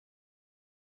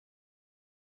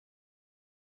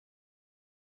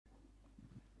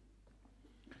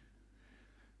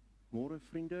Môre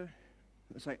vriende,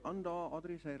 is hy aan daar,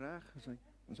 Andries, is hy reg?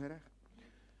 Is hy reg?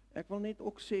 Ek wil net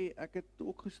ook sê, ek het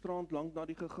ook gisterand lank na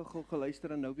die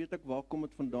geluister en nou weet ek waar kom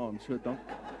het vandaan. So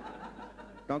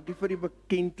dankie vir die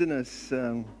bekentenis.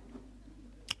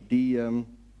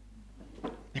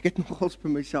 Ek het nogals by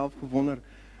myself gewonder,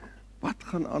 wat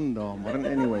gaan aan daar? Maar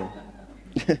anyway,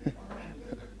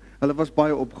 hulle was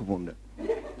baie opgewonde.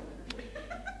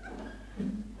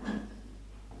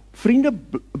 Vriende,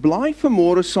 blaai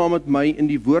vanmôre saam met my in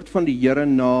die woord van die Here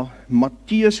na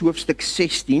Matteus hoofstuk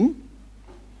 16.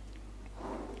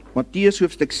 Matteus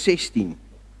hoofstuk 16.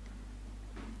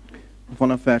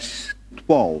 Vanaf vers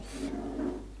 12.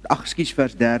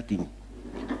 Vers 13.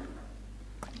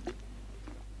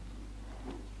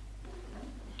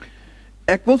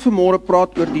 Ek wil vanmôre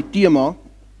praat oor die tema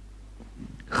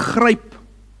gryp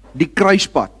die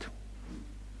kruispad.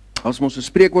 As ons 'n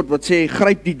spreekwoord wat sê,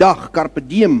 gryp die dag, carpe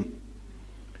diem.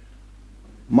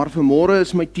 Maar vanmôre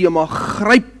is my tema,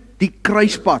 gryp die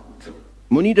kruispad.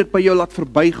 Moenie dit by jou laat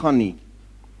verbygaan nie.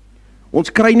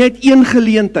 Ons kry net een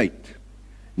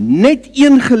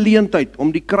geleentheid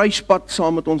om die kruispad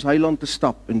saam met ons Heiland te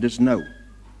stap, en dis nou.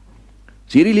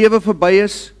 As hierdie lewe verby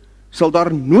is, sal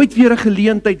daar nooit weer 'n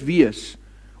geleentheid wees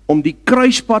om die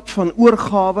kruispad van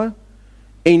oorgawe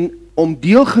en om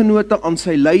deelgenote aan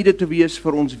sy lyde te wees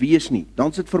vir ons wees nie. Dan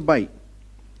is dit verby.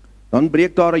 Dan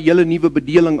breek daar 'n hele nuwe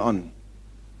bedeling aan.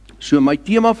 So my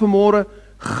tema vanmôre,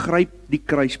 gryp die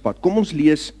kruispad. Kom ons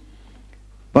lees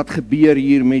wat gebeur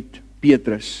hier met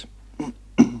Petrus.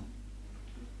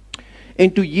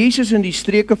 En toe Jesus in die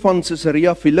streke van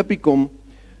Caesarea Philippi kom,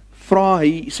 vra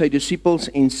hy sy disippels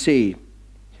en sê,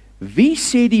 wie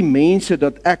sê die mense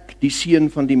dat ek die seun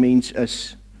van die mens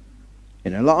is?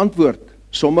 En hulle antwoord,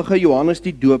 sommige Johannes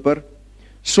die Doper,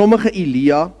 sommige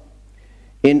Elia,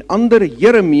 en ander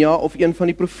Jeremia of een van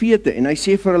die profete. En hy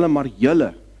sê vir hulle, maar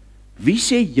julle, wie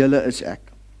sê julle is ek?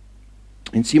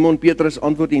 En Simon Petrus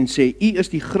antwoord en sê, u is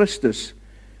die Christus,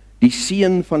 die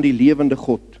seun van die lewende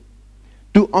God.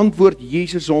 Toe antwoord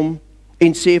Jesus hom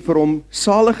en sê vir hom,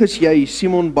 salig is jy,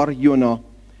 Simon Bar-Jona,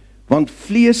 want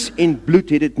vlees en bloed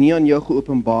het dit nie aan jou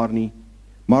geopenbaar nie,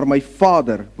 maar my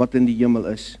Vader wat in die hemel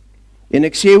is. En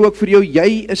ek sê ook vir jou,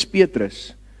 jy is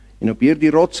Petrus, en op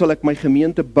hierdie rots sal ek my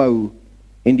gemeente bou,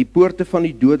 en die poorte van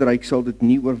die doodryk sal dit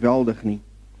nie oorweldig nie.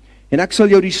 En ek sal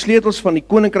jou die sleutels van die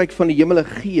koninkryk van die hemele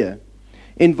gee,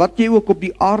 en wat jy ook op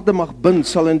die aarde mag bind,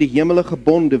 sal in die hemele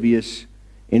gebonde wees,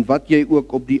 en wat jy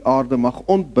ook op die aarde mag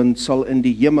ontbind, sal in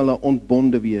die hemele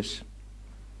ontbonde wees.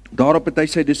 Daarop het hy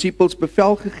sy disippels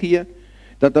bevel gegee,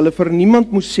 dat hulle vir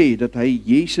niemand moes sê, dat hy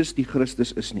Jesus die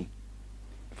Christus is nie.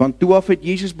 Van toe af het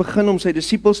Jesus begin om sy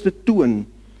disippels te toon,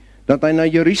 dat hy na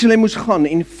Jerusalem moes gaan,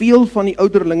 en veel van die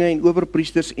ouderlinge en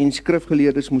owerpriesters en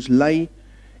skrifgeleerdes moes ly,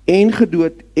 en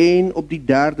gedood, en op die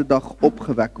 3de dag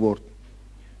opgewek word.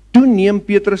 Toe neem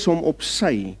Petrus hom op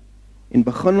sy, en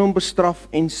begin hom bestraf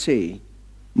en sê,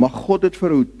 mag God het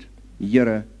verhoed,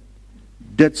 Here,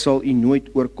 dit sal u nooit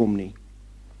oorkom nie.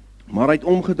 Maar hy het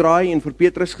omgedraai en vir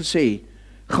Petrus gesê,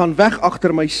 gaan weg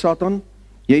agter my Satan,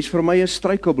 jy is vir my 'n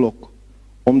struikelblok,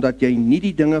 omdat jy nie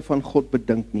die dinge van God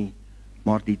bedink nie,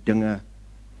 maar die dinge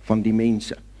van die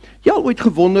mense. Jy al ooit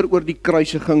gewonder oor die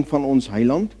kruisiging van ons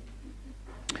Heiland?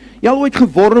 Jy al ooit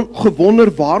gewonder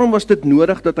waarom was dit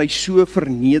nodig dat hy so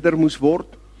verneder moes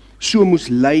word, so moes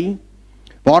ly,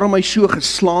 waarom hy so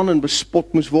geslaan en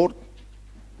bespot moes word?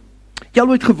 Jy al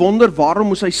ooit gewonder waarom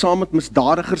moes hy saam met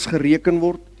misdadigers gereken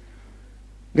word?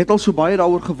 Ek het al so baie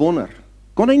daaroor gewonder.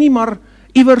 Kon hy nie maar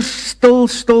iewers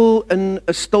stil in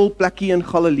 'n stil plekkie in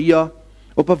Galilea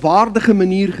op 'n waardige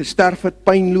manier gesterf het,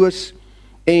 pynloos,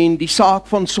 en die saak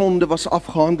van sonde was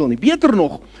afgehandel nie? Beter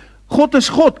nog, God is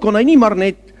God, kon hy nie maar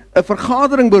net 'n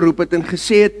vergadering beroep het en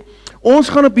gesê het, ons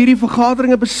gaan op hierdie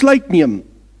vergaderinge besluit neem,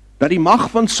 dat die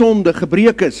mag van sonde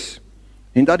gebreek is,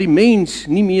 en dat die mens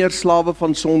nie meer slawe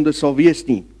van sonde sal wees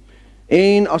nie.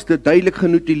 En as dit duidelik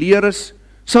genotuleer is,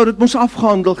 sou dit mos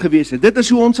afgehandel gewees het. Dit is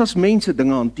hoe ons as mense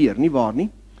dinge hanteer, nie waar nie?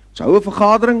 Ons hou 'n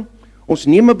vergadering, ons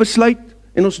neem 'n besluit,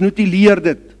 en ons notuleer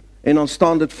dit, en dan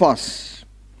staan dit vas.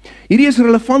 Hierdie is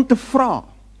relevante vrae.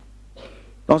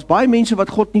 Daar's baie mense wat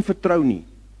God nie vertrou nie.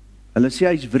 Hulle sê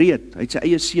hy is wreed, hy het sy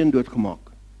eie seun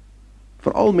doodgemaak.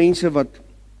 Veral mense wat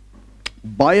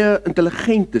baie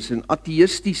intelligent is en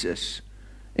ateïsties is,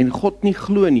 en God nie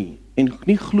glo nie, en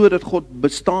nie glo dat God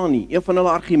bestaan nie. Een van hulle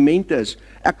argumente is,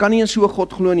 ek kan nie in so 'n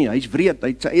God glo nie, hy is wreed, hy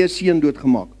het sy eie seun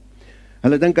doodgemaak.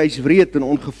 Hulle dink hy is wreed en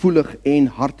ongevoelig en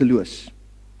harteloos.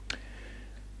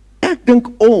 Ek dink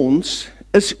ons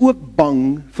is ook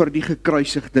bang vir die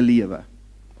gekruisigde lewe,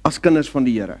 as kinders van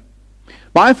die Here.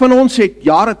 Baie van ons het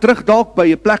jare terug dalk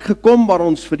by 'n plek gekom waar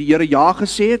ons vir die Here ja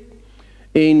gesê het,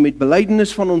 En met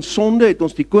belydenis van ons sonde het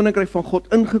ons die koninkryk van God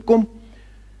ingekom,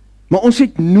 maar ons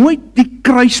het nooit die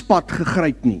kruispad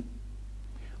gegryp nie.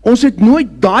 Ons het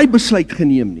nooit daai besluit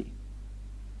geneem nie.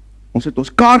 Ons het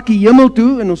ons kaartjie hemel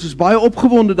toe en ons is baie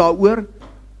opgewonde daaroor,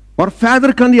 maar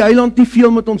verder kan die Heiland nie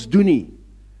veel met ons doen nie,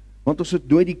 want ons het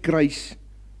nooit die kruis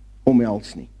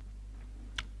omhels nie.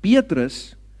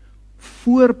 Petrus,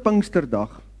 voor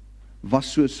Pinksterdag,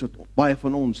 was soos wat baie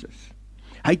van ons is.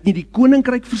 Hy het nie die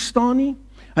koninkryk verstaan nie,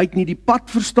 hy het nie die pad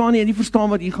verstaan nie, en nie verstaan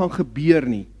wat hier gaan gebeur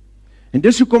nie. En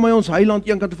dis hoekom hy ons Heiland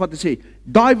een kant te vat en sê,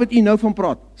 daai wat u nou van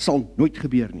praat, sal nooit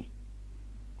gebeur nie.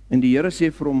 En die Here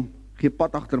sê vir hom, gee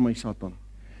pad agter my Satan.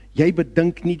 Jy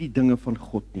bedink nie die dinge van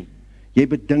God nie. Jy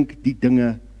bedink die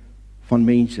dinge van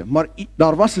mense. Maar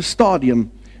daar was 'n stadium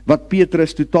wat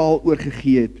Petrus totaal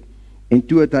oorgegee het, en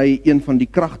toe het hy een van die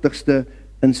kragtigste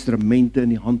instrumente in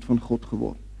die hand van God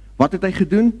geword. Wat het hy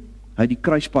gedoen? Hy het die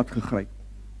kruispad gegryp.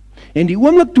 En die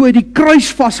oomblik toe hy die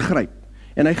kruis vasgryp,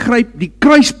 en hy gryp die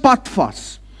kruispad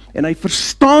vas, en hy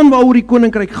verstaan waaroor die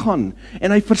koninkryk gaan,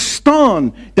 en hy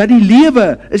verstaan dat die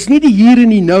lewe is nie die hier en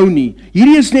die nou nie,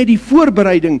 hierdie is net die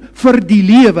voorbereiding vir die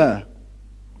lewe,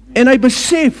 en hy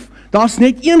besef, daar's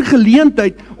net een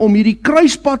geleentheid om hierdie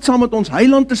kruispad saam met ons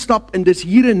Heiland te stap, en dis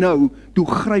hier en nou, toe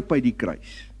gryp hy die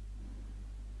kruis,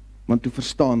 want toe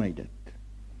verstaan hy dit.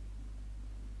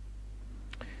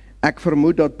 Ek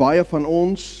vermoed dat baie van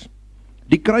ons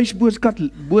die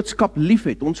kruisboodskap lief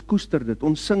het, ons koester dit,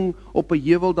 ons sing op 'n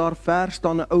heuwel daar ver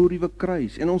staan 'n ou ruwe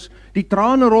kruis, en ons, die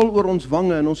trane rol oor ons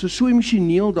wange, en ons is so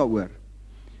emosioneel daaroor,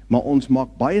 maar ons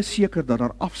maak baie seker dat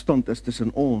daar afstand is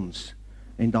tussen ons,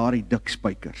 en daardie dik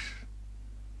spykers.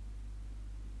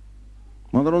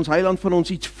 Wanneer ons Heiland van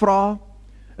ons iets vra,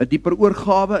 'n dieper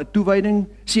oorgawe, 'n toewyding,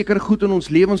 sekere goed in ons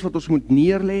lewens wat ons moet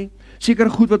neerlê, sekere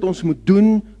goed wat ons moet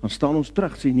doen, dan staan ons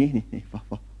terug, sê nee,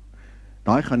 wag.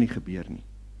 Daai gaan nie gebeur nie.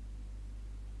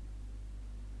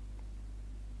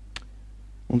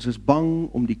 Ons is bang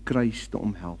om die kruis te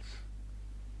omhels.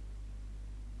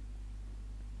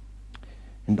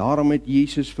 En daarom het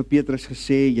Jesus vir Petrus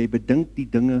gesê, jy bedink die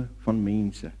dinge van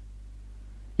mense.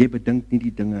 Jy bedink nie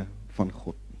die dinge van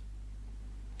God nie.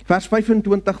 Vers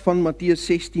 25 van Matteus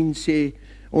 16 sê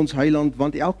ons Heiland,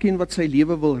 want elkeen wat sy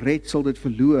lewe wil red, sal dit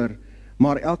verloor,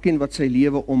 maar elkeen wat sy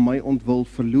lewe om my ontwil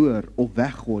verloor of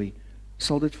weggooi,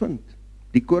 sal dit vind.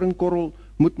 Die koringkorrel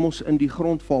moet mos in die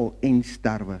grond val en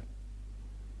sterwe.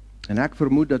 En ek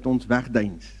vermoed dat ons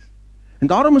wegdeins. En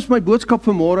daarom is my boodskap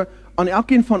vanmôre aan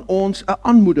elkeen van ons 'n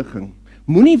aanmoediging.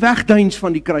 Moenie wegdeins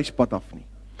van die kruispad af nie.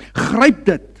 Gryp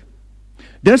dit.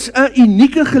 Dis 'n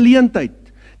unieke geleentheid.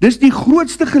 Dis die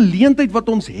grootste geleentheid wat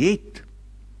ons het,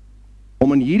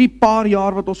 om in hierdie paar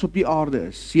jaar wat ons op die aarde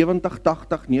is, 70,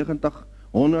 80, 90,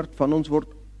 100 van ons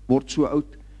word so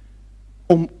oud,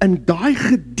 om in daai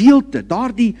gedeelte,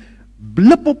 daardie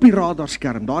blip op die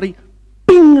radarskerm, daardie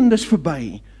ping en dis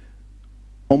verby,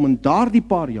 om in daardie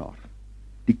paar jaar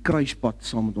die kruispad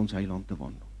saam met ons Heiland te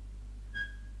wandel.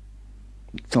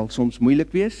 Dit sal soms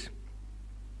moeilik wees,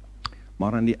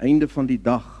 maar aan die einde van die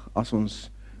dag, as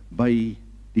ons by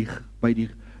die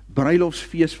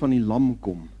bruilofsfees van die lam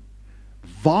kom,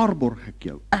 waarborg ek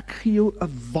jou, ek gee jou 'n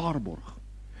waarborg.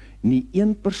 Nie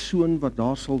een persoon wat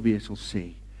daar sal wees sal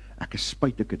sê, ek is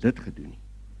spyt ek het dit gedoen nie.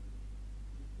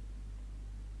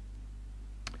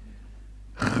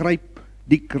 Gryp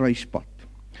die kruispad.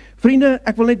 Vriende,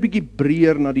 ek wil net bietjie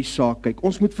breër na die saak kyk.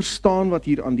 Ons moet verstaan wat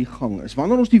hier aan die gang is.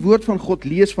 Wanneer ons die woord van God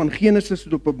lees van Genesis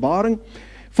tot Openbaring,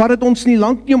 vat dit ons nie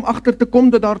lank nie om agter te kom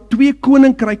dat daar twee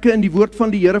koninkryke in die woord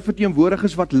van die Here verteenwoordig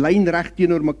is wat lynreg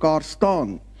teenoor mekaar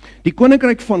staan. Die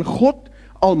koninkryk van God,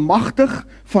 almagtig,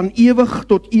 van ewig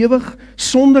tot ewig,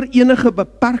 sonder enige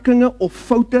beperkings of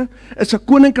foute, is 'n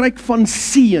koninkryk van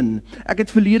seën. Ek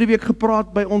het verlede week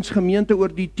gepraat by ons gemeente oor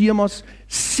die temas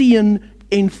seën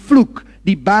en vloek.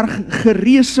 Die berg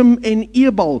Gerizim en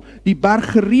Ebal, die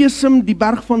berg Gerizim, die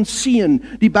berg van seën,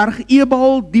 die berg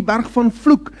Ebal, die berg van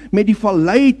vloek, met die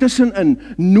vallei tussenin.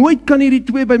 Nooit kan hierdie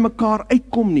twee by mekaar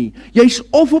uitkom nie. Jy's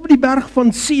of op die berg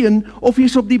van seën, of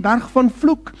jy's op die berg van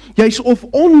vloek. Jy's of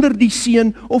onder die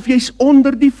seën, of jy's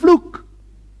onder die vloek.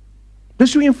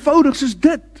 Dis so eenvoudig soos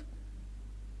dit.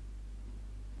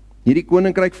 Hierdie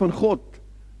koninkryk van God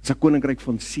is 'n koninkryk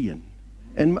van seën.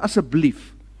 En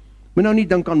asseblief, moet nou nie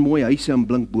dink aan mooi huise en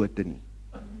blink bote nie.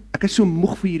 Ek is so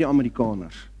moeg vir hierdie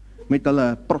Amerikaners met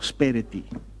hulle prosperity.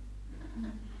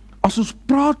 As ons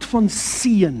praat van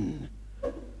seën,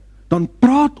 dan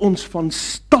praat ons van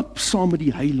stap saam met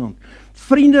die Heiland.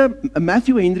 Vriende,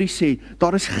 Matthew Henry sê,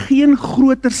 daar is geen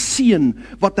groter seën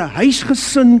wat 'n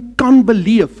huisgesin kan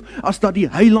beleef as dat die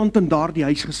Heiland in daardie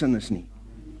huisgesin is nie.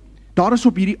 Daar is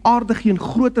op hierdie aarde geen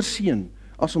groter seën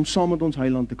as om saam met ons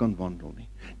Heiland te kan wandel nie.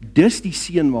 Dis die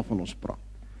seën waarvan ons praat.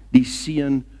 Die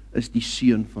seën is die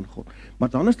seun van God. Maar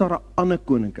dan is daar 'n ander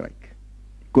koninkryk.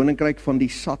 Koninkryk van die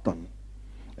Satan.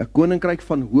 'n Koninkryk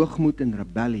van hoogmoed en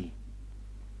rebellie.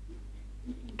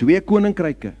 2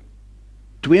 koninkryke,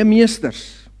 2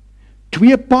 meesters,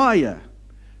 2 paaie,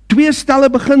 2 stelle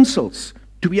beginsels,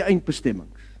 2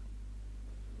 eindbestemmings.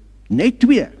 Net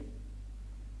 2.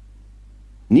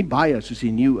 Nie baie soos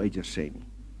die New Agers sê nie.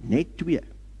 Net 2.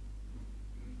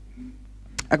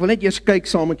 Ek wil net eers kyk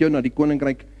saam met jou na die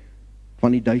koninkryk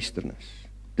van die duisternis.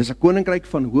 Dis 'n koninkryk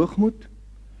van hoogmoed,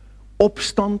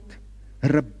 opstand,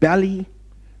 rebellie,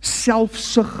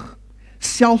 selfsug,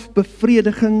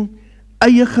 selfbevrediging,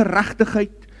 eie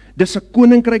geregtigheid. Dis 'n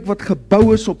koninkryk wat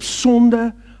gebou is op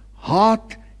sonde,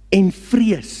 haat en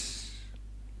vrees.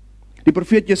 Die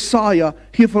profeet Jesaja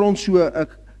gee vir ons so 'n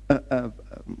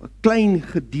klein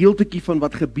gedeeltetjie van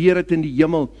wat gebeur het in die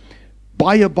hemel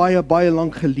baie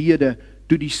lank gelede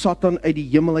toe die Satan uit die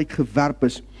hemel uit gewerp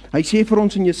is. Hy sê vir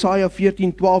ons in Jesaja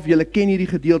 14:12, julle ken hierdie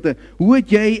gedeelte, hoe het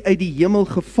jy uit die hemel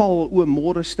geval, o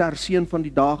môrester, seun van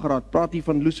die dageraad, praat hier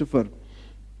van Lucifer.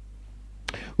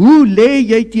 Hoe lê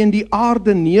jy teen die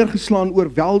aarde neergeslaan,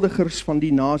 oorweldigers van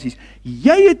die nasies?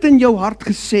 Jy het in jou hart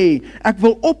gesê, ek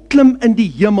wil opklim in die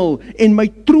hemel en my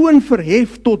troon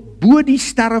verhef tot bo die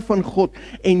sterre van God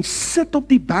en sit op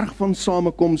die berg van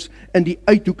samekoms in die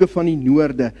uithoeke van die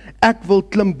noorde. Ek wil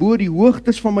klim bo die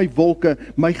hoogtes van my wolke,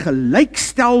 my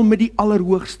gelykstel met die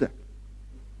Allerhoogste.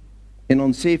 En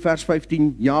ons sê vers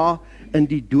 15, ja, in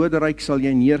die doderyk sal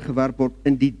jy neergewerp word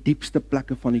in die diepste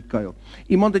plekke van die kuil.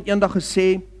 Iemand het eendag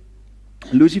gesê,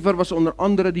 Lucifer was onder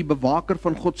andere die bewaker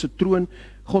van God se troon.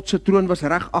 God se troon was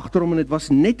reg agter hom en dit was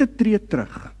net 'n tree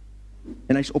terug.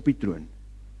 En hy's op die troon.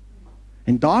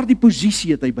 En daardie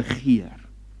posisie het hy begeer.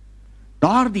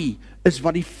 Daardie is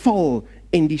wat die val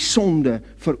en die sonde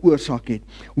veroorsaak het.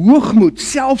 Hoogmoed,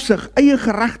 selfsug, eie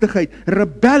geregtigheid,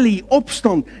 rebellie,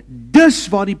 opstand, dis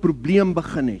waar die probleem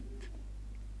begin het.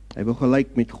 Hy wil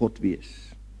gelyk met God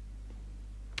wees.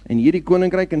 En hierdie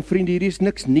koninkryk, en vriende, hierdie is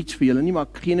niks niets vir julle nie, maar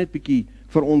ek gee net bietjie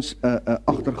vir ons 'n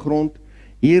agtergrond.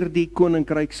 Hierdie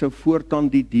koninkryk sou voortaan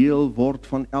die deel word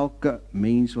van elke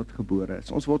mens wat gebore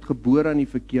is. Ons word gebore aan die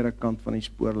verkeerde kant van die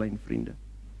spoorlyn, vriende.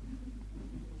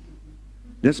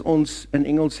 Dis ons, in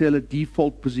Engels sê hulle,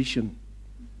 default position.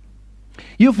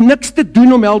 Jy hoef niks te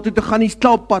doen om hel toe te gaan, jy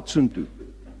stap pad soontoe.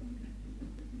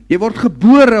 Jy word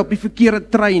gebore op die verkeerde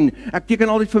trein. Ek teken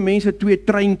altyd vir mense 2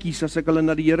 treintjies as ek hulle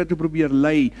na die Here toe probeer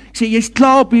lei. Ek sê jy's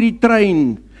klaar op hierdie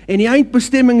trein en die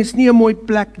eindbestemming is nie 'n mooi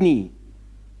plek nie.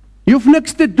 Jy hoef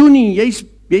niks te doen nie,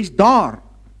 jy's daar.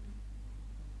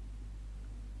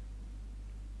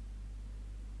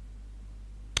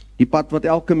 Die pad wat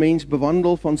elke mens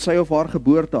bewandel van sy of haar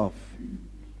geboorte af,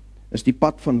 is die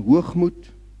pad van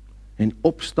hoogmoed en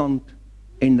opstand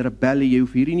en rebellie. Jy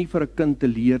hoef hierdie nie vir 'n kind te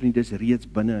leer nie, dis reeds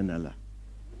binne in hulle.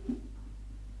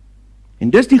 En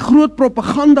dis die groot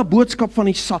propaganda boodskap van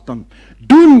die Satan.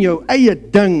 Doen jou eie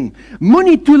ding.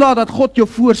 Moenie toelaat dat God jou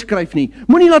voorskryf nie.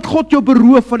 Moenie laat God jou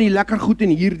beroof van die lekker goed in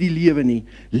hierdie lewe nie.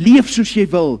 Leef soos jy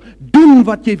wil, doen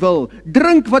wat jy wil,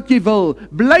 drink wat jy wil,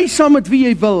 bly saam met wie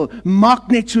jy wil, maak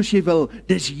net soos jy wil.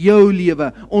 Dis jou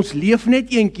lewe. Ons leef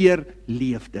net een keer,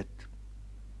 leef dit.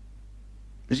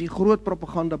 Dis die groot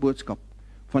propaganda boodskap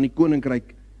van die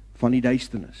koninkryk van die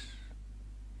duisternis.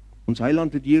 Ons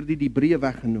Heiland het hierdie die breë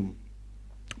weg genoem.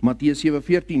 Matteus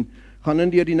 7:14, gaan in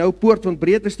deur die nou poort, want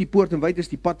breed is die poort en wyd is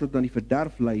die pad wat aan die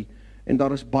verderf lei, en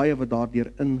daar is baie wat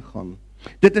daardeur ingaan.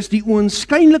 Dit is die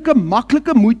oënskynlike,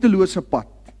 maklike, moeitelose pad.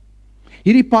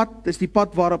 Hierdie pad is die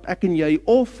pad waarop ek en jy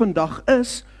of vandag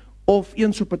is, of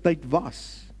eens op 'n tyd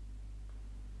was.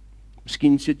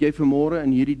 Miskien sit jy vanmôre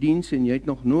in hierdie diens en jy het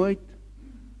nog nooit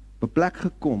op 'n plek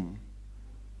gekom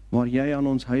waar jy aan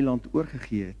ons Heiland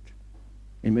oorgegee het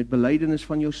en met belydenis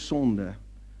van jou sonde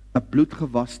 'n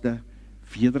bloedgewaste,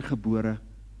 wedergebore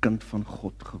kind van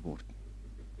God geword.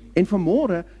 En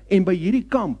vanmôre en by hierdie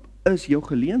kamp is jou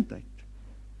geleentheid.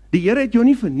 Die Here het jou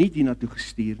nie verniet hiernatoe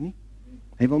gestuur nie.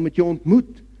 Hy wil met jou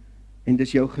ontmoet en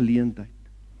dis jou geleentheid.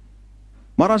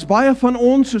 Maar as baie van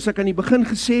ons, soos ek aan die begin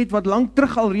gesê het, wat lank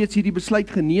terug al reeds hierdie besluit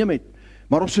geneem het,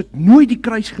 maar ons het nooit die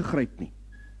kruis gegryp nie.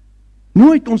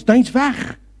 Nooit, ons duins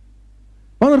weg.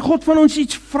 Wanneer God van ons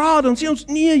iets vra, dan sê ons,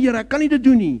 nee Here, ek kan nie dit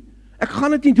doen nie. Ek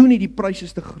gaan dit nie doen nie, die prys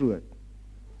is te groot.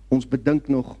 Ons bedink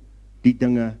nog die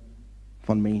dinge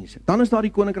van mense. Dan is daar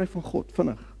die koninkryk van God,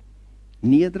 vinnig.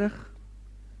 Nederig,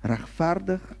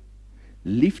 regverdig,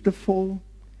 liefdevol,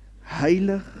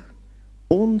 heilig,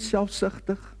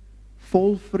 onselfsugtig,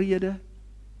 vol vrede.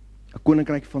 'n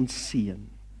koninkryk van seën.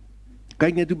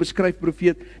 Kyk net hoe beskryf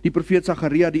die profeet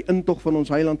Sagaria die intog van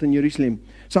ons heiland in Jerusalem.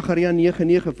 Sagaria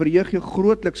 9:9, verheug jou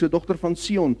grootliks, o dogter van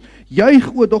Sion. Juig,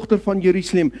 o dogter van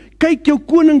Jerusalem. Kyk, jou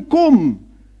koning kom,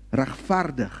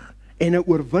 regverdig en 'n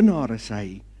oorwinnaar is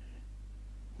hy.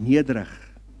 Nederig,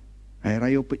 hy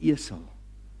ry op 'n esel,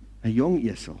 'n jong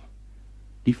esel,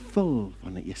 die vul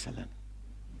van 'n eselin.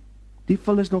 Die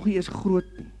vul is nog nie eens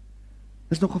groot nie,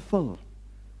 is nog 'n vul.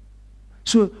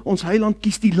 So, ons heiland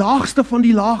kies die laagste van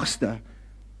die laagste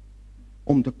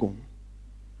om te kom.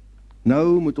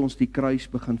 Nou moet ons die kruis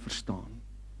begin verstaan.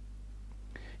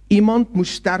 Iemand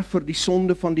moes sterf vir die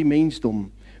sonde van die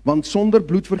mensdom, want sonder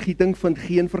bloedvergieting vind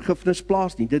geen vergifnis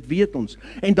plaas nie, dit weet ons.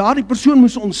 En daardie persoon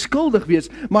moes onskuldig wees,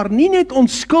 maar nie net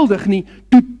onskuldig nie,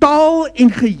 totaal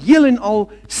en geheel en al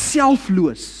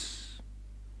selfloos.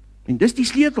 En dis die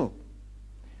sleutel.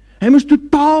 Hy moes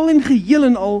totaal en geheel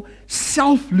en al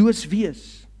selfloos wees.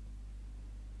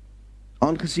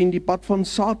 Aangesien die pad van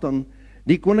Satan,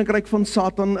 die koninkryk van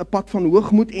Satan, 'n pad van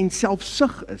hoogmoed en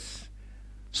selfsug is,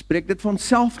 spreek dit van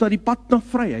self dat die pad na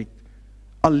vryheid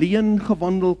alleen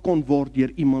gewandel kon word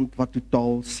deur iemand wat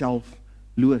totaal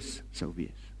selfloos sou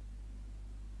wees.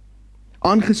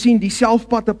 Aangesien die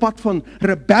selfpad 'n pad van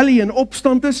rebellie en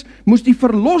opstand is, moes die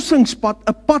verlossingspad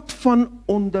 'n pad van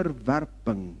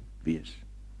onderwerping wees.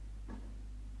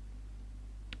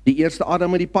 Die eerste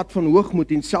Adam het die pad van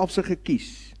hoogmoed en selfsug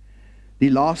gekies. Die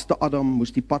laaste Adam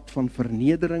moes die pad van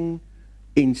vernedering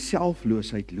en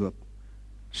selfloosheid loop,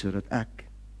 sodat ek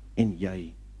en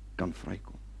jy kan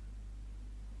vrykom.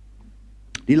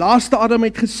 Die laaste Adam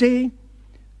het gesê,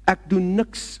 ek doen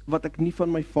niks wat ek nie van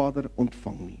my Vader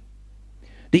ontvang nie.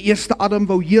 Die eerste Adam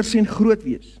wou heers en groot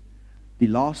wees. Die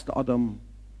laaste Adam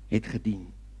het gedien.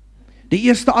 Die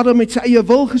eerste Adam het sy eie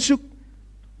wil gesoek.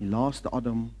 Die laaste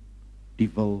Adam die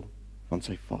wil van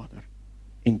sy Vader.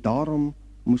 En daarom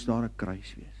moes daar 'n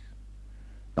kruis wees.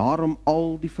 Daarom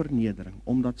al die vernedering,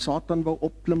 omdat Satan wou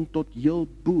opklim tot heel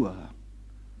bo,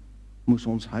 moes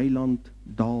ons heiland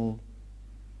daal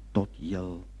tot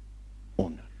heel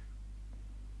onder,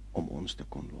 om ons te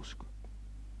kon loskoop.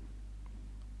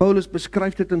 Paulus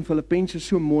beskryf dit in Filippense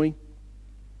so mooi,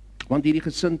 want hierdie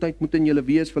gesindheid moet in julle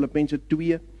wees, Filippense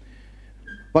 2,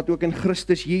 wat ook in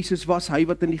Christus Jesus was, hy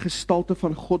wat in die gestalte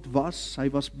van God was, hy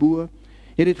was bo,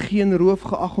 hy het geen roof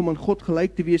geag om aan God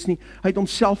gelyk te wees nie, hy het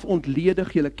homself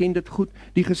ontledig, julle ken dit goed,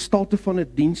 die gestalte van 'n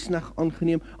diensknegt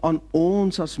aangeneem, aan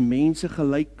ons as mense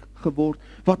gelyk geword,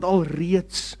 wat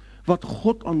alreeds, wat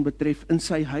God aanbetref in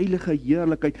sy heilige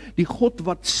heerlikheid, die God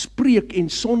wat spreek en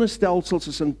sonnestelsels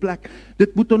is in plek,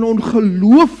 dit moet 'n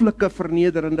ongelooflike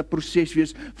vernederende proses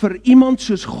wees, vir iemand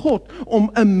soos God,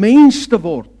 om 'n mens te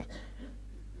word.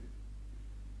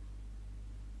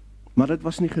 Maar dit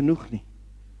was nie genoeg nie.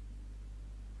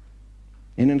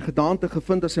 En in gedaante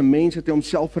gevind as 'n mens het hy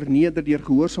homself verneder deur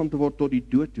gehoorsaam te word tot die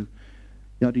dood toe.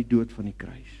 Ja, die dood van die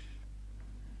kruis.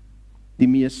 Die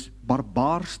mees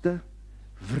barbaarste,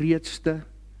 wreedste,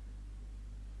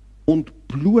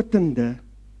 ontblotende,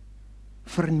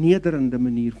 vernederende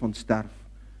manier van sterf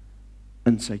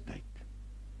in sy tyd.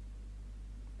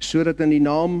 Sodat in die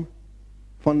naam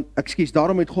van,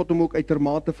 daarom het God hom ook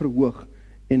uitermate verhoog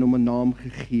en hom 'n naam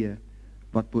gegee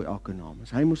wat bo elke naam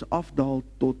is. Hy moes afdaal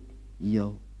tot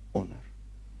heel onder.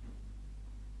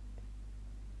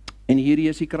 En hierdie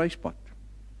is die kruispad.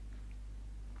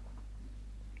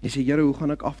 Jy sê, Here, hoe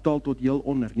gaan ek afdaal tot heel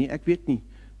onder? Nee, ek weet nie,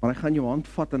 maar hy gaan jou hand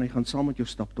vat en hy gaan saam met jou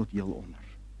stap tot heel onder.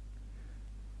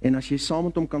 En as jy saam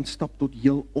met hom kan stap tot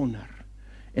heel onder,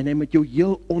 en hy met jou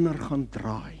heel onder gaan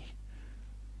draai,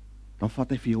 dan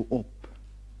vat hy vir jou op,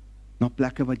 na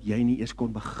plekke wat jy nie eers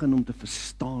kon begin om te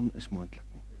verstaan is moontlik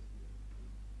nie.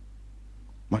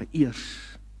 Maar eers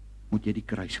moet jy die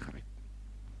kruis gryp.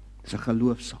 Dis 'n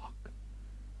geloofsaak.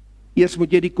 Eers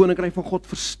moet jy die koninkryk van God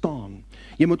verstaan.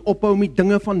 Jy moet ophou om die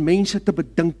dinge van mense te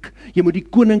bedink. Jy moet die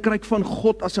koninkryk van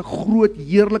God as 'n groot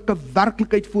heerlike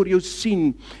werklikheid voor jou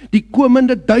sien. Die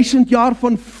komende 1000 jaar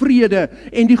van vrede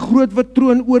en die groot wit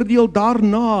troon oordeel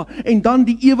daarna en dan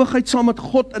die ewigheid saam met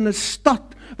God in 'n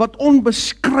stad wat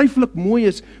onbeskryflik mooi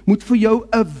is, moet vir jou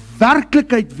 'n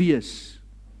werklikheid wees.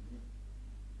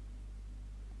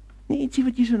 Nie ietsie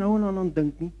wat jy so nou en dan aan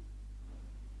dink nie.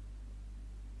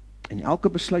 En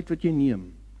elke besluit wat jy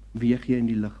neem, weeg jy in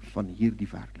die lig van hierdie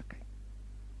werklikheid,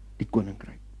 die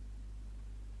koninkryk.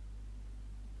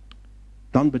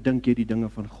 Dan bedink jy die dinge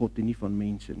van God en nie van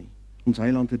mense nie. Ons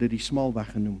heiland het dit die smaalweg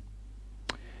genoem.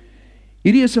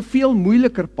 Hierdie is 'n veel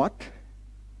moeiliker pad,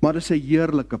 maar dit is 'n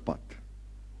heerlike pad.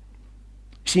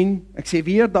 Sien, ek sê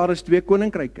weer, daar is 2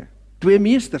 koninkryke, 2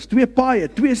 meesters, 2 paaie,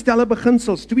 2 stelle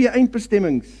beginsels, 2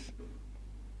 eindbestemmings.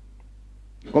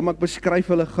 Kom ek beskryf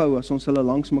hulle gou as ons hulle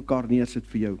langs mekaar neersit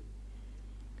vir jou.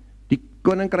 Die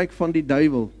koninkryk van die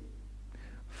duiwel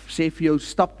sê vir jou,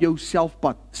 stap jou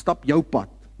selfpad, stap jou pad.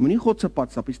 Moenie God se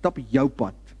pad stap, jy stap jou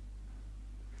pad.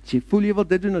 As jy voel jy wil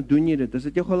dit doen, dan doen jy dit. As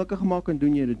dit jou gelukkig gemaak, dan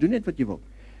doen jy dit. Doen net wat jy wil.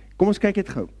 Kom ons kyk dit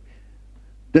gou.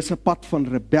 Dis 'n pad van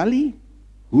rebellie,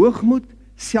 hoogmoed,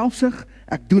 selfsug,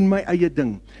 ek doen my eie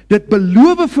ding. Dit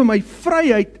beloof vir my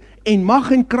vryheid en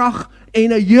mag en krag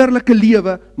en 'n heerlike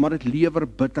lewe, maar dit lewer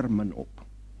bitter min op.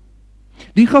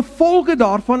 Die gevolge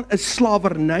daarvan is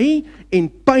slawerny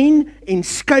en pyn en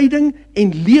skeiding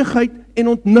en leegheid en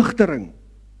ontnugtering.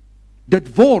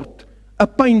 Dit word 'n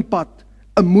pynpad,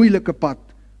 'n moeilike pad,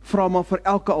 vra maar vir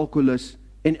elke alkoholist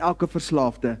en elke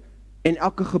verslaafde en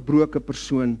elke gebroke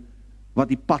persoon wat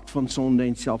die pad van sonde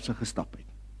en selfsug gestap het.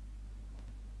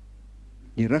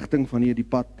 Die rigting van hierdie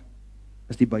pad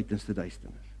is die buitenste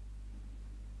duisternis.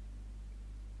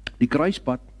 Die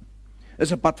kruispad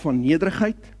is 'n pad van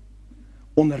nederigheid,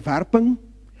 onderwerping,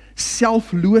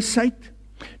 selfloosheid.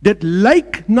 Dit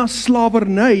lyk na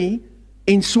slawerny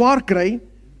en swaar kry,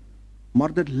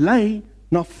 maar dit lei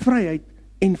na vryheid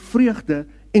en vreugde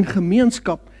en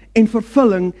gemeenskap en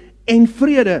vervulling en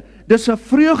vrede. Dis 'n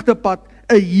vreugdepad,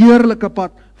 'n heerlike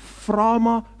pad. Vra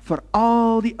maar vir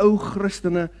al die ou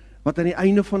Christene wat aan die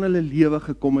einde van hulle lewe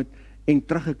gekom het en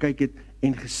teruggekyk het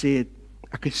en gesê het,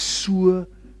 ek is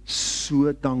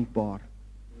so dankbaar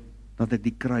dat ek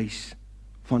die kruis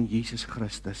van Jesus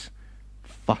Christus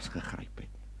vasgegryp het.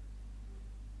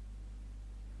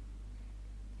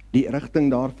 Die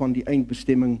rigting daarvan, die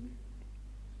eindbestemming,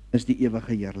 is die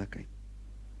ewige heerlikheid.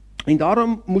 En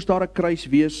daarom moes daar 'n kruis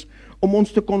wees om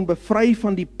ons te kon bevry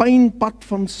van die pynpad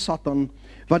van Satan,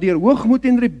 wat deur hoogmoed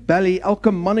en rebellie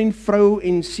elke man en vrou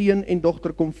en seun en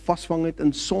dogter kom vasvang het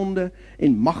in sonde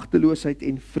en magteloosheid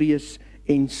en vrees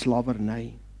en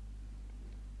slawerny.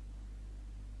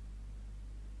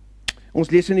 Ons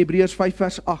lees in Hebreërs 5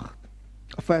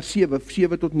 vers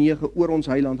 7 tot 9 oor ons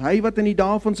heiland. Hy wat in die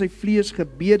dae van sy vlees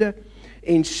gebede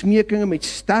en smekinge met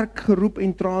sterk geroep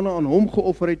en trane aan hom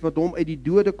geoffer het, wat hom uit die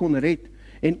dode kon red,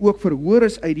 en ook verhoor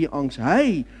is uit die angs.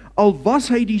 Hy, al was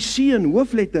hy die seun,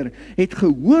 hoofletter, het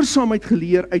gehoorsaamheid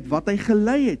geleer uit wat hy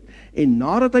gelei het, en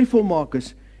nadat hy volmaak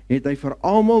is, het hy vir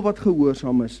almal wat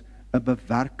gehoorsaam is, 'n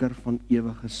bewerker van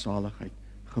ewige saligheid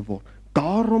geword.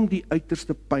 Daarom die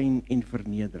uiterste pyn en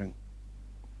vernedering.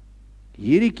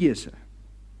 Hierdie keuse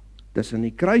tussen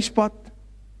die kruispad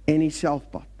en die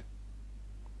selfpad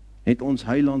het ons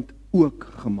heiland ook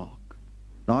gemaak.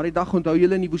 Daardie dag onthou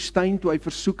julle in die woestyn toe hy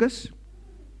versoek is,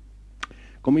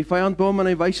 kom die vyand by hom en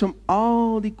hy wys hom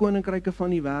al die koninkryke van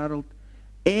die wêreld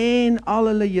en al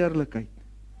hulle heerlikheid.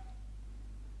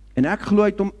 En ek glo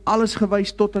hy het hom alles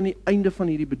gewys tot aan die einde van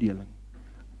hierdie bedeling.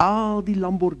 Al die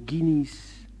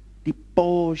Lamborghinis, die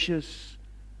Porsches,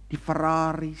 die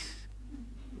Ferraris,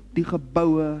 die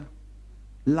geboue,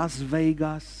 Las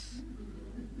Vegas,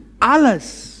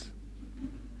 alles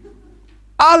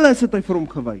het hy vir hom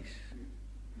gewys.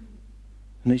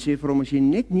 En hy sê vir hom, as jy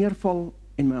net neerval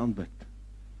en my aanbid,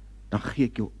 dan gee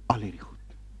ek jou al hierdie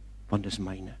goed, want dis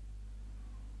myne.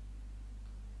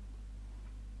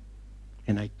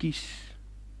 En hy kies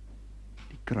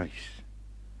die kruis,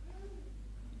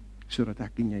 sodat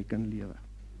ek en jy kan lewe.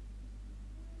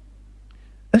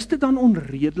 Is dit dan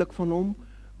onredelik van hom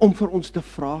om vir ons te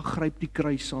vra, gryp die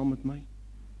kruis saam met my?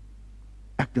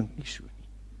 Ek dink nie so nie.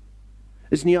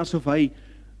 Is nie asof hy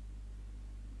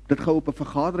dit gou op 'n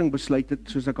vergadering besluit het,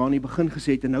 soos ek aan die begin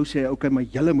gesê het, en nou sê hy, okay, maar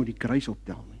julle moet die kruis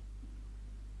optel nie.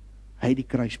 Hy het die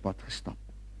kruispad gestap,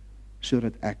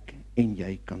 sodat ek en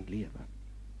jy kan lewe.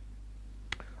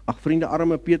 Ag vriende,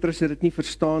 arme Petrus het dit nie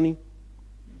verstaan nie,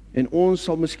 en ons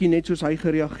sal miskien net soos hy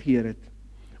gereageer het.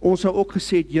 Ons sou ook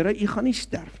gesê het, Here, u gaan nie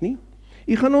sterf nie.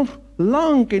 U gaan nog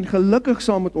lank en gelukkig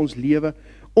saam met ons lewe.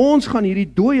 Ons gaan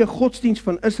hierdie dooie godsdienst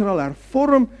van Israel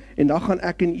hervorm, en dan gaan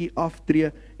ek en u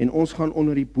aftree, en ons gaan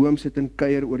onder die boom sit en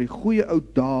kuier oor die goeie ou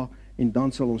dae, en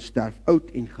dan sal ons sterf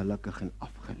oud en gelukkig en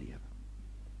afgelewe.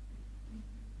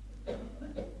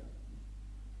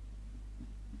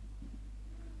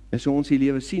 Dis hoe ons die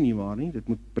lewe sien nie waar nie, dit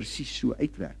moet presies so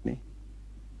uitwerk, nie?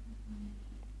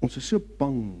 Ons is so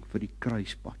bang vir die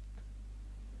kruispad.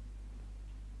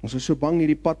 Ons is so bang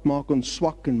hierdie pad maak ons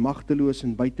swak en magteloos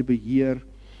en buite beheer.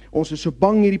 Ons is so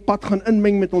bang hierdie pad gaan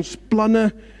inmeng met ons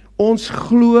planne. Ons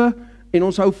glo en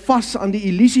ons hou vas aan die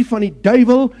illusie van die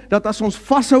duiwel, dat as ons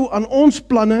vashou aan ons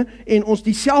planne en ons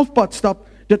die selfpad stap,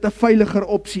 dit 'n veiliger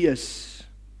opsie is.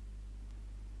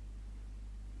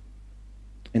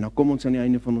 En dan kom ons aan die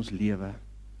einde van ons lewe,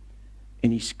 en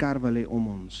die skerwe lê om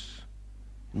ons,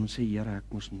 en ons sê, Here,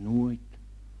 ek moes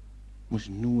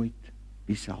nooit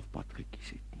die selfpad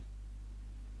gekies het nie.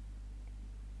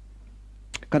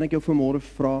 Kan ek jou vanmôre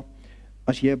vra,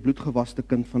 as jy 'n bloedgewaste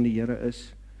kind van die Here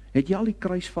is, het jy al die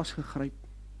kruis vasgegryp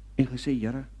en gesê,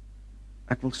 Here,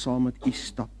 ek wil saam met U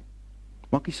stap.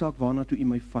 Maak nie saak waarna toe U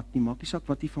my vat nie, maak nie saak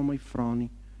wat U van my vra nie.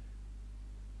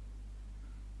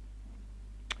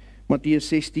 Matteus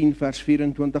 16 vers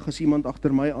 24, as iemand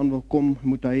agter my aan wil kom,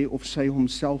 moet hy of sy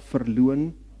homself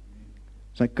verloon,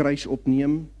 sy kruis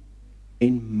opneem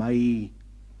en my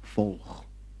volg.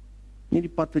 Nie die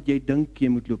pad wat jy dink jy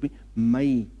moet loop nie,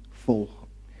 my volg.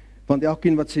 Want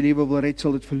elkeen wat sy lewe wil red,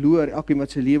 sal dit verloor. Elkeen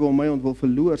wat sy lewe om my wil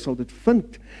verloor, sal dit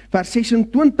vind. Vers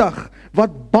 26,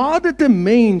 wat baat dit 'n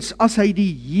mens as hy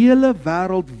die hele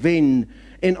wêreld wen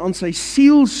en aan sy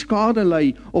siel skade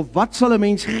ly, of wat sal 'n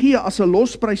mens gee as 'n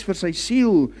losprys vir sy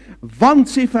siel? Want,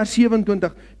 sê vers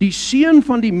 27, die seun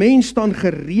van die mens staan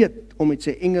gereed om met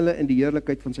sy engele in die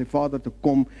heerlikheid van sy Vader te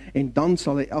kom, en dan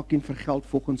sal hy elkeen vergeld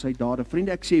volgens sy dade.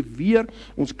 Vriende, ek sê weer,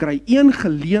 ons kry een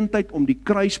geleentheid om die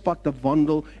kruispad te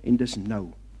wandel, en dis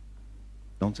nou.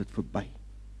 Dan is dit verby.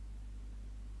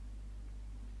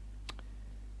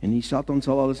 En die Satan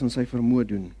sal alles in sy vermoë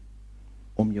doen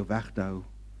om jou weg te hou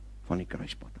van die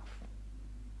kruispad af.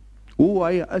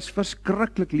 Hy is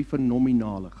verskriklik lief vir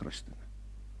nominale Christene.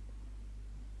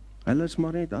 Hulle is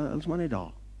maar net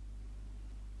daar.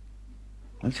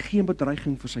 Hulle is geen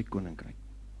bedreiging vir sy koninkryk.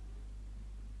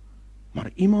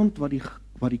 Maar iemand wat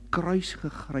die kruis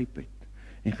gegryp het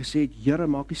en gesê het, Here,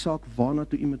 maak nie saak waarna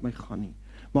toe U met my gaan nie.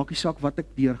 Maak nie saak wat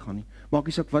ek deurgaan nie. Maak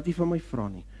nie saak wat U van my vra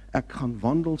nie. Ek gaan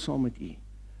wandel saam met U.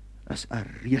 Is 'n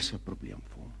reuse probleem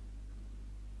vir hom.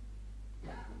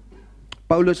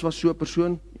 Paulus was so 'n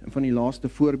persoon, een van die laaste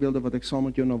voorbeelde wat ek saam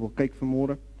met jou nou wil kyk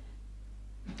vanmôre.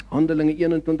 Handelinge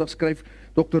 21 skryf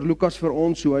Dr. Lukas vir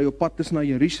ons hoe hy op pad is na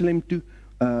Jerusalem toe.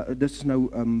 Dit is nou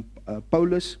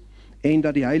Paulus, en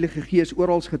dat die Heilige Gees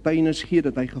oral getuienis gee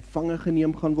dat hy gevange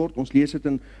geneem gaan word. Ons lees dit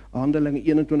in Handelinge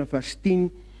 21 vers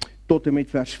 10 tot en met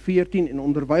vers 14, en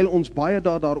onderwyl ons baie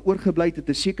daar oorgebly het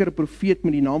 'n sekere profeet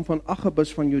met die naam van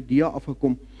Agabus van Judea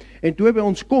afgekom. En toe hy by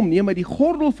ons kom, neem hy die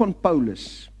gordel van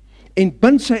Paulus en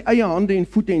bind sy eie hande en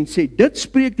voete en sê, dit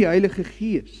spreek die Heilige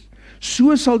Gees.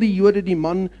 So sal die Jode die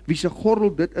man wie se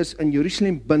gordel dit is in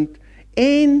Jerusalem bind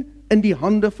en in die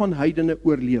hande van heidene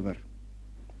oorlewer.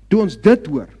 Toe ons dit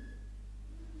hoor,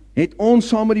 het ons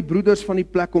saam met die broeders van die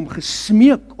plek om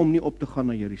gesmeek om nie op te gaan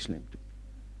na Jerusalem toe.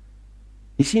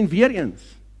 Jy sien weer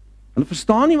eens, hulle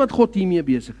verstaan nie wat God hiermee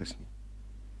besig is nie.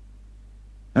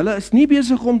 Hulle is nie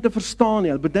besig om te verstaan nie,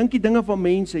 hulle bedink die dinge van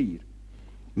mense hier.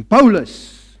 En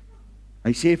Paulus,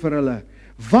 hy sê vir hulle,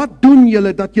 wat doen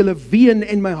julle dat julle ween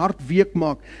en my hart week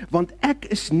maak? Want ek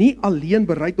is nie alleen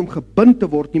bereid om gebind te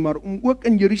word nie, maar om ook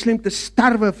in Jerusalem te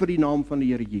sterwe vir die naam van die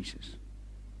Here Jesus.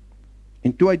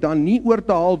 En toe hy dan nie oor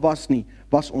te haal was nie,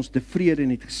 was ons tevrede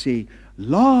en het gesê,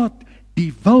 laat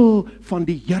die wil van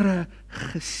die Here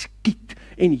geskied.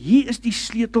 En hier is die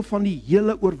sleutel van die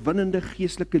hele oorwinnende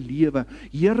geestelike lewe.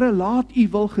 Here, laat U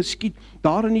wil geskied.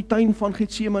 Daar in die tuin van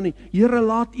Getsemane, Here,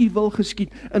 laat U wil geskied.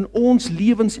 In ons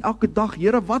lewens elke dag,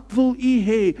 Here, wat wil U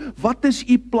hê? Wat is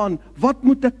U plan? Wat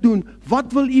moet ek doen?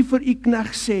 Wat wil U vir U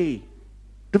knegt sê?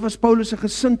 Dit was Paulus se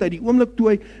gesindheid. Die oomblik toe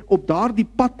hy op daardie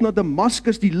pad na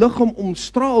Damaskus die liggaam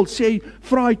omstraal,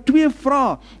 vra hy twee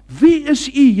vrae. Wie is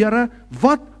U, Here?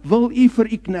 Wat wil U vir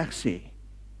U knegt sê?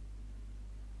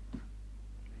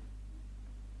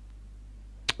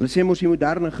 Hulle sê mos die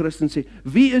moderne Christen sê,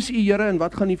 wie is U, Here, en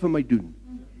wat gaan U vir my doen?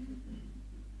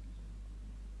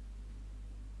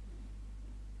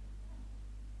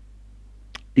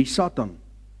 Die Satan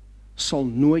sal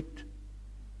nooit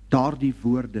daardie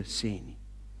woorde sê nie.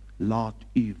 Laat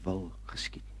U wil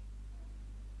geskied.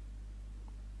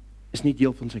 Is nie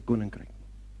deel van sy koninkryk nie.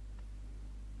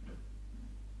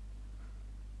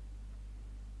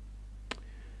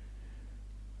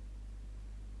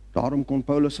 Daarom kon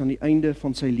Paulus aan die einde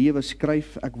van sy lewe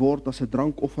skryf, ek word as 'n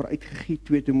drankoffer uitgegiet,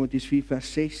 2 Timoteus 4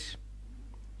 vers 6.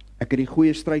 Ek het die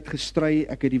goeie stryd gestry,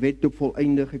 ek het die wedloop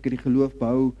volëindig, ek het die geloof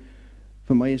behou,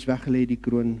 vir my is weggelê die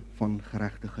kroon van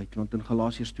geregtigheid. Want in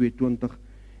Galasiërs 2:20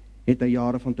 het hy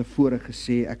jare van tevore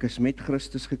gesê, ek is met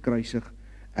Christus gekruisig,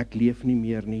 ek leef nie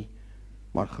meer nie,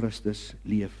 maar Christus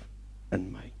leef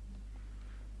in my.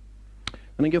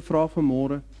 En ek jou vra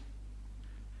vanmôre,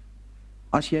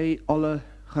 as jy alle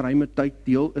geruime tyd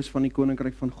deel is van die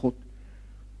koninkryk van God,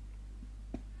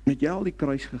 het jy al die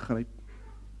kruis gegryp?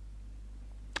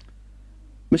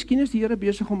 Miskien is die Here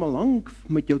besig om al lank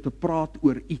met jou te praat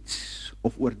oor iets,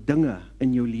 of oor dinge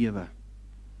in jou lewe,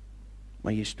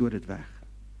 maar jy stoot dit weg.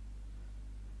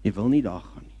 Jy wil nie daar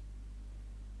gaan nie.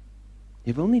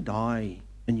 Jy wil nie daai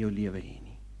in jou lewe hê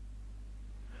nie.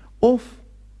 Of,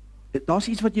 daar's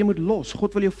iets wat jy moet los,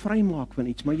 God wil jou vrymaak van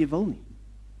iets, maar jy wil nie.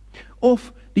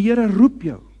 Of, die Here roep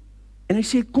jou, en hy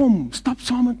sê, kom, stap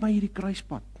saam met my hierdie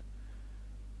kruispad.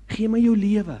 Gee my jou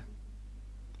lewe.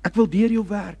 Ek wil deur jou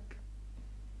werk.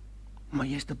 Maar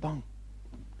jy is te bang.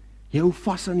 Jy hou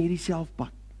vas aan hierdie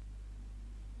selfpad.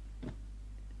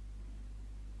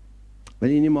 Wil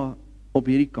jy nie maar op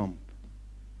hierdie kamp,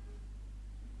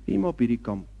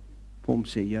 vir hom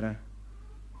sê, Here,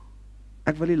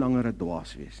 ek wil nie langer 'n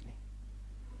dwaas wees nie.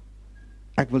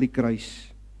 Ek wil die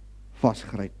kruis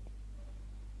vasgryp,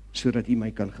 sodat U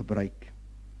my kan gebruik,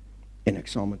 en ek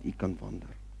saam met U kan wandel.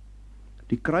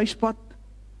 Die kruispad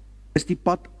is die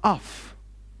pad af,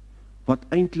 wat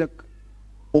eintlik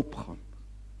opgaan.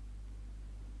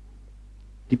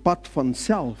 Die pad van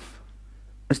self,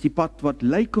 is die pad wat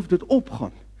lyk of dit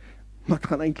opgaan, maar het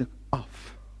gaan eintlik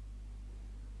af.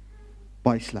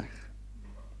 Baie sleg.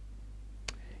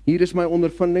 Hier is my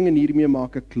ondervinding en hiermee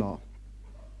maak ek klaar.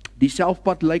 Die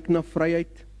selfpad lyk na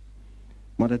vryheid,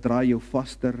 maar dit draai jou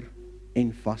vaster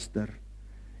en vaster,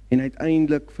 en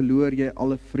uiteindelik verloor jy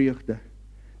alle vreugde.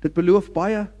 Dit beloof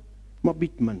baie, maar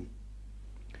bied min.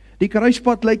 Die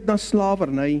kruispad lyk na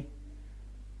slawerny,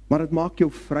 maar dit maak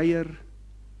jou vryer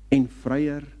en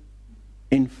vryer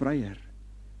en vryer,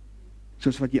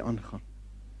 soos wat jy aangaan.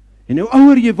 En hoe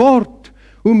ouer jy word,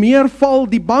 hoe meer val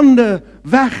die bande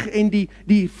weg, en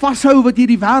die vashou wat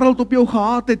hierdie wêreld op jou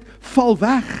gehad het, val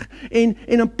weg. En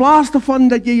in plaas daarvan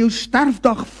dat jy jou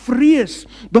sterfdag vrees,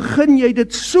 begin jy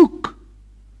dit soek,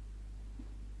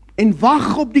 en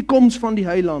wag op die koms van die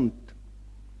Heiland.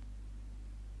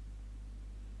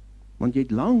 Want jy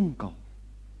het lankal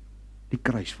die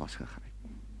kruis vasgegryp,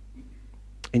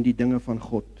 en die dinge van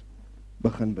God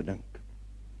begin bedink.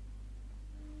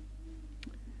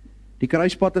 Die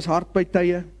kruispad is hard by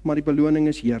tye, maar die beloning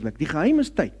is heerlik. Die geheim is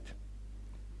tyd.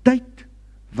 Tyd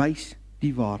wys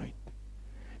die waarheid.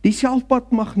 Die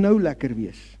selfpad mag nou lekker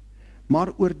wees,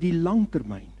 maar oor die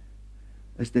langtermyn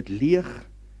is dit leeg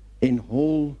en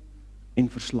hol en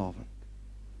verslawend.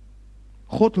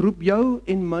 God roep jou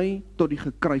en my tot die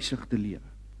gekruisigde lewe.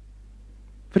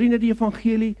 Vriende, die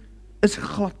evangelie is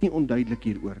glad nie onduidelik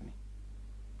hieroor nie.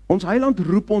 Ons Heiland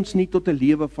roep ons nie tot 'n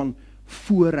lewe van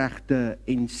voorregte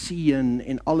en seën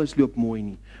en alles loop mooi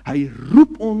nie. Hy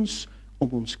roep ons om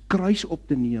ons kruis op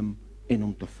te neem en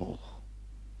om te volg.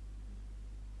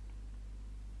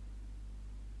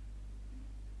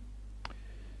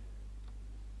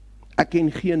 Ek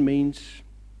ken geen mens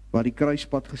wat die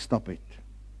kruispad gestap het,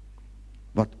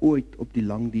 wat ooit op die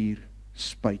langduur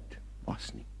spyt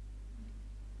was nie.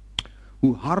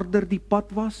 Hoe harder die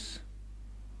pad was,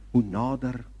 hoe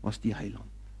nader was die Heiland.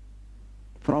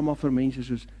 Vra maar vir mense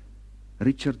soos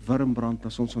Richard Wurmbrand,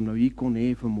 as ons hom nou hier kon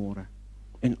hê vanmôre,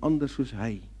 en anders soos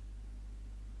hy.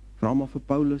 Vra maar vir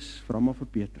Paulus, vra maar vir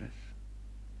Petrus.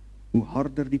 Hoe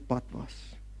harder die pad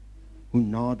was, hoe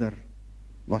nader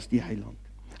was die Heiland.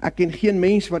 Ek ken geen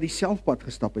mens wat die selfpad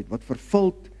gestap het, wat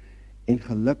vervuld en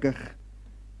gelukkig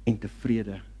en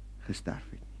tevrede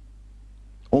gesterf het.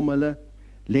 Om hulle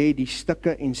lê die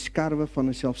stukke en skerwe van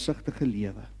 'n selfsugtige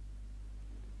lewe.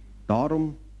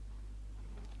 Daarom,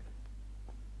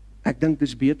 ek dink dit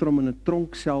is beter om in 'n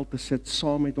tronksel te sit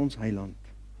saam met ons Heiland,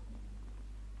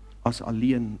 as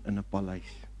alleen in 'n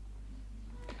paleis.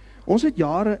 Ons het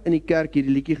jare in die kerk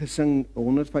hierdie liedjie gesing,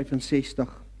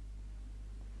 165,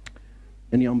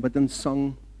 in die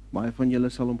aanbiddingssang, baie van julle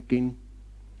sal hom ken.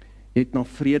 Jy het na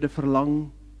vrede verlang,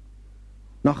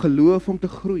 na geloof om te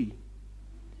groei.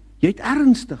 Jy het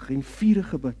ernstig en vurig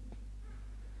gebid,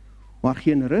 maar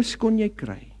geen rus kon jy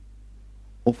kry,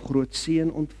 of groot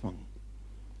seën ontvang,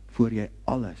 voor jy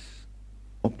alles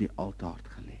op die altaar het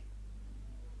gelê.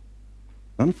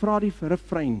 Dan vra die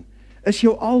refrein, is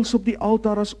jou als op die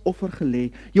altaar as offer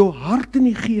gelê, jou hart in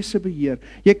die Gees se beheer.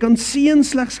 Jy kan seën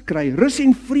slegs kry, rus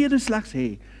en vrede slegs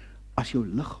hê, as jou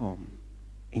liggaam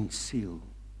en siel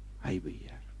hy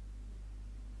beheer.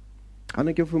 Kan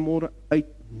ek jou vanmôre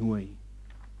uitnooi,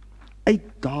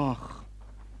 uitdaag,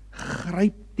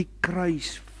 gryp die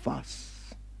kruis vas.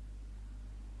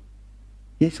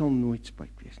 Jy sal nooit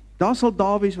spyt wees nie. Daar sal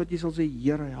dae wees wat jy sal sê,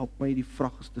 Here, help my, die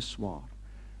vrag is te swaar.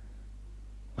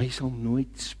 Maar jy sal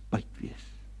nooit spyt wees,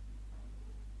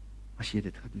 as jy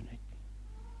dit gedoen het.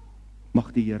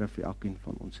 Mag die Here vir elkeen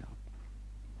van ons help.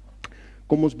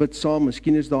 Kom ons bid saam,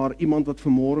 miskien is daar iemand wat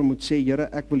vanmôre moet sê, Here,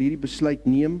 ek wil hierdie besluit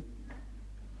neem.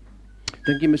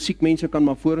 Dink die musiekmense kan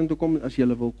maar vorentoe kom, as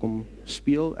julle wil kom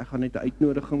speel. Ek gaan net 'n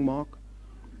uitnodiging maak.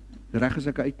 Reg as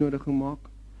ek 'n uitnodiging maak.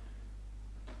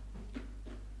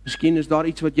 Miskien is daar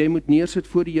iets wat jy moet neersit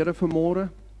voor die Here vanmôre.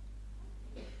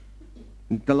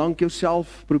 En te lank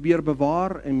jouself probeer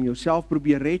bewaar en jouself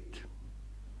probeer red,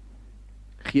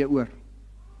 gee oor.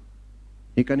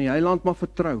 Jy kan die Heiland maar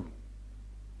vertrou.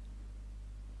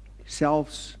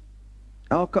 Selfs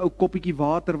elke ou koppietjie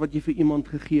water wat jy vir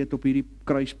iemand gegee het op hierdie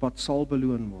kruispad sal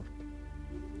beloon word.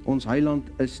 Ons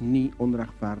Heiland is nie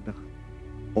onregverdig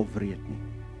of wreed nie.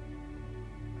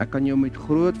 Ek kan jou met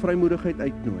groot vrymoedigheid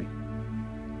uitnooi.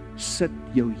 Sit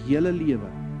jou hele lewe,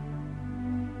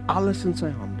 alles in sy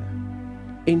hande,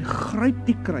 en gryp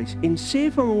die kruis, en sê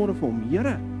vanmôre vir hom,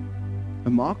 Here,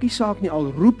 maak nie saak nie,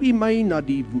 al roep U my na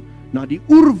die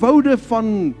oerwoude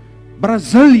van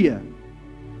Brasilië,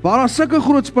 waar daar sulke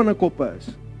groot spinnekoppe is.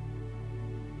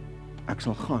 Ek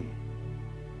sal gaan.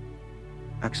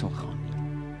 Ek sal gaan.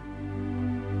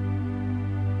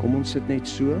 Kom ons sit net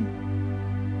so.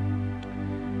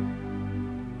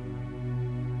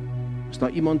 Is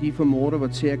daar iemand hier vanmôre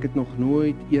wat sê ek het nog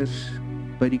nooit eers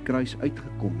by die kruis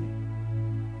uitgekom nie?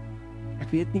 Ek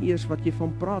weet nie eers wat jy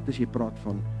van praat as jy praat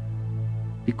van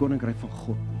die koninkryk van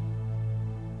God nie.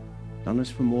 Dan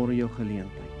is vanmôre jou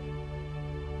geleentheid.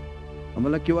 Dan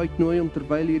wil ek jou uitnooi om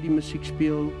terwyl jy die musiek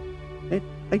speel, net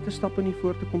uit te stap en hier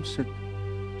voor te kom sit,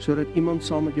 sodat iemand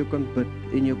saam met jou kan bid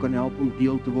en jou kan help om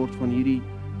deel te word van hierdie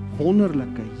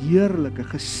wonderlike, heerlike,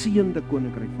 geseënde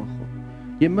koninkryk van God.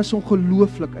 Jy mis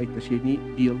ongelooflik uit as jy nie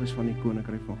deel is van die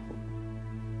koninkryk van God.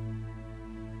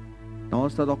 Daar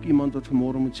is dalk iemand wat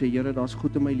vanmôre moet sê, Here, daar's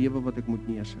goed in my lewe wat ek moet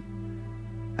neersit.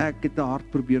 Ek het te hard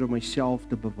probeer om myself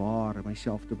te bewaar en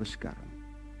myself te beskerm.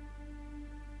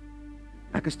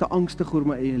 Ek is te angstig oor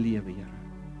my eie lewe, Here.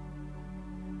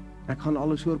 Ek gaan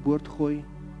alles oorboord gooi.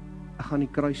 Ek gaan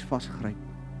die kruis vasgryp.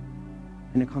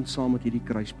 En ek gaan saam met hierdie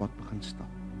kruispad begin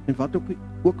stap. En wat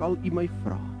ook al U my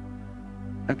vra,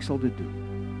 ek sal dit doen.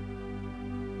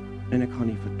 En ek gaan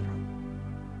U vertrou.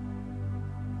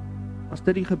 As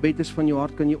dit die gebed is van jou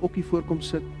hart, kan jy ook hier voorkom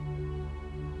sit.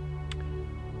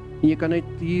 En jy kan net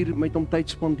hier met hom tyd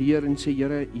spandeer en sê,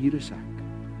 Here, hier is ek.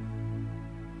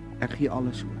 Ek gee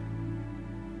alles oor.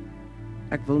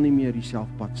 Ek wil nie meer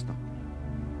dieselfde pad stap nie.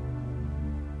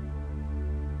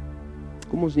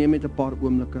 Kom ons neem met 'n paar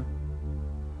oomblikke.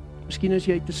 Miskien is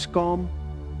jy te skaam.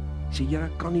 Sê, Here,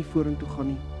 ek kan nie vorentoe gaan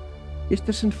nie. Jy's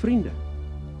tussen vriende.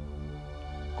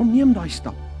 Kom neem daai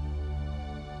stap.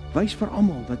 Wys vir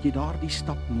almal dat jy daardie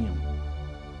stap neem.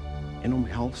 En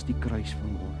omhels die kruis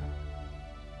van môre.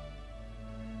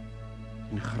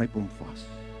 En gryp hom vas.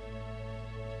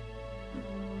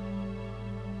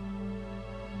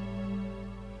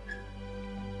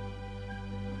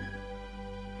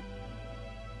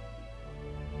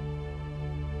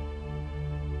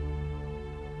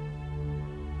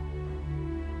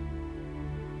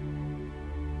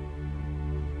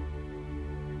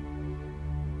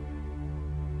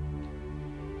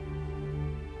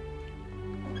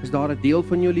 Is daar 'n deel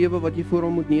van jou lewe wat jy voor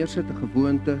hom moet neersit, 'n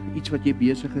gewoonte, iets wat jy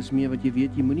besig is mee, wat jy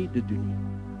weet jy moenie dit doen nie.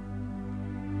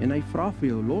 En hy vra vir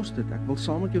jou, los dit, ek wil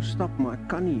saam met jou stap, maar ek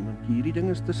kan nie, want hierdie ding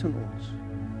is tussen ons.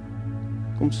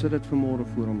 Kom sit dit vanmôre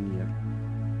voor hom neer.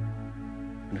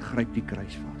 En gryp die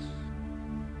kruis vas.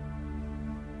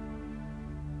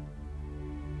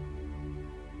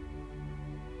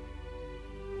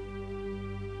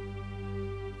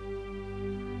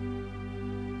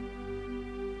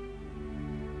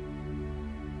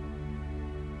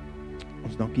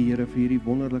 Ons dankie Here vir hierdie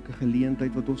wonderlike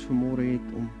geleentheid wat ons vanmôre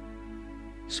het om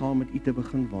saam met U te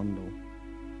begin wandel.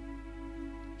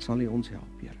 Sal U ons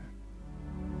help, Here,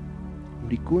 om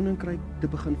die koninkryk te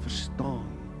begin verstaan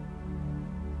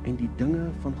en die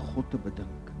dinge van God te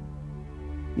bedink,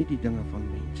 nie die dinge van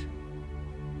mense.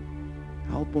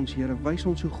 Help ons, Here, wys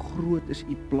ons hoe groot is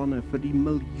U planne vir die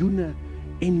miljoene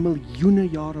en miljoene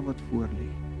jare wat voorlê.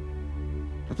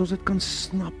 Dat ons dit kan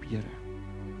snap, Here.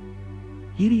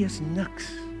 Hierdie is niks.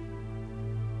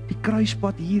 Die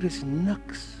kruispad hier is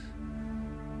niks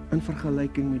in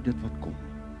vergelyking met dit wat kom.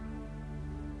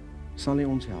 Sal U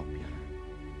ons help, Here.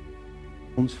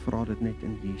 Ons vra dit net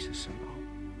in Jesus se naam.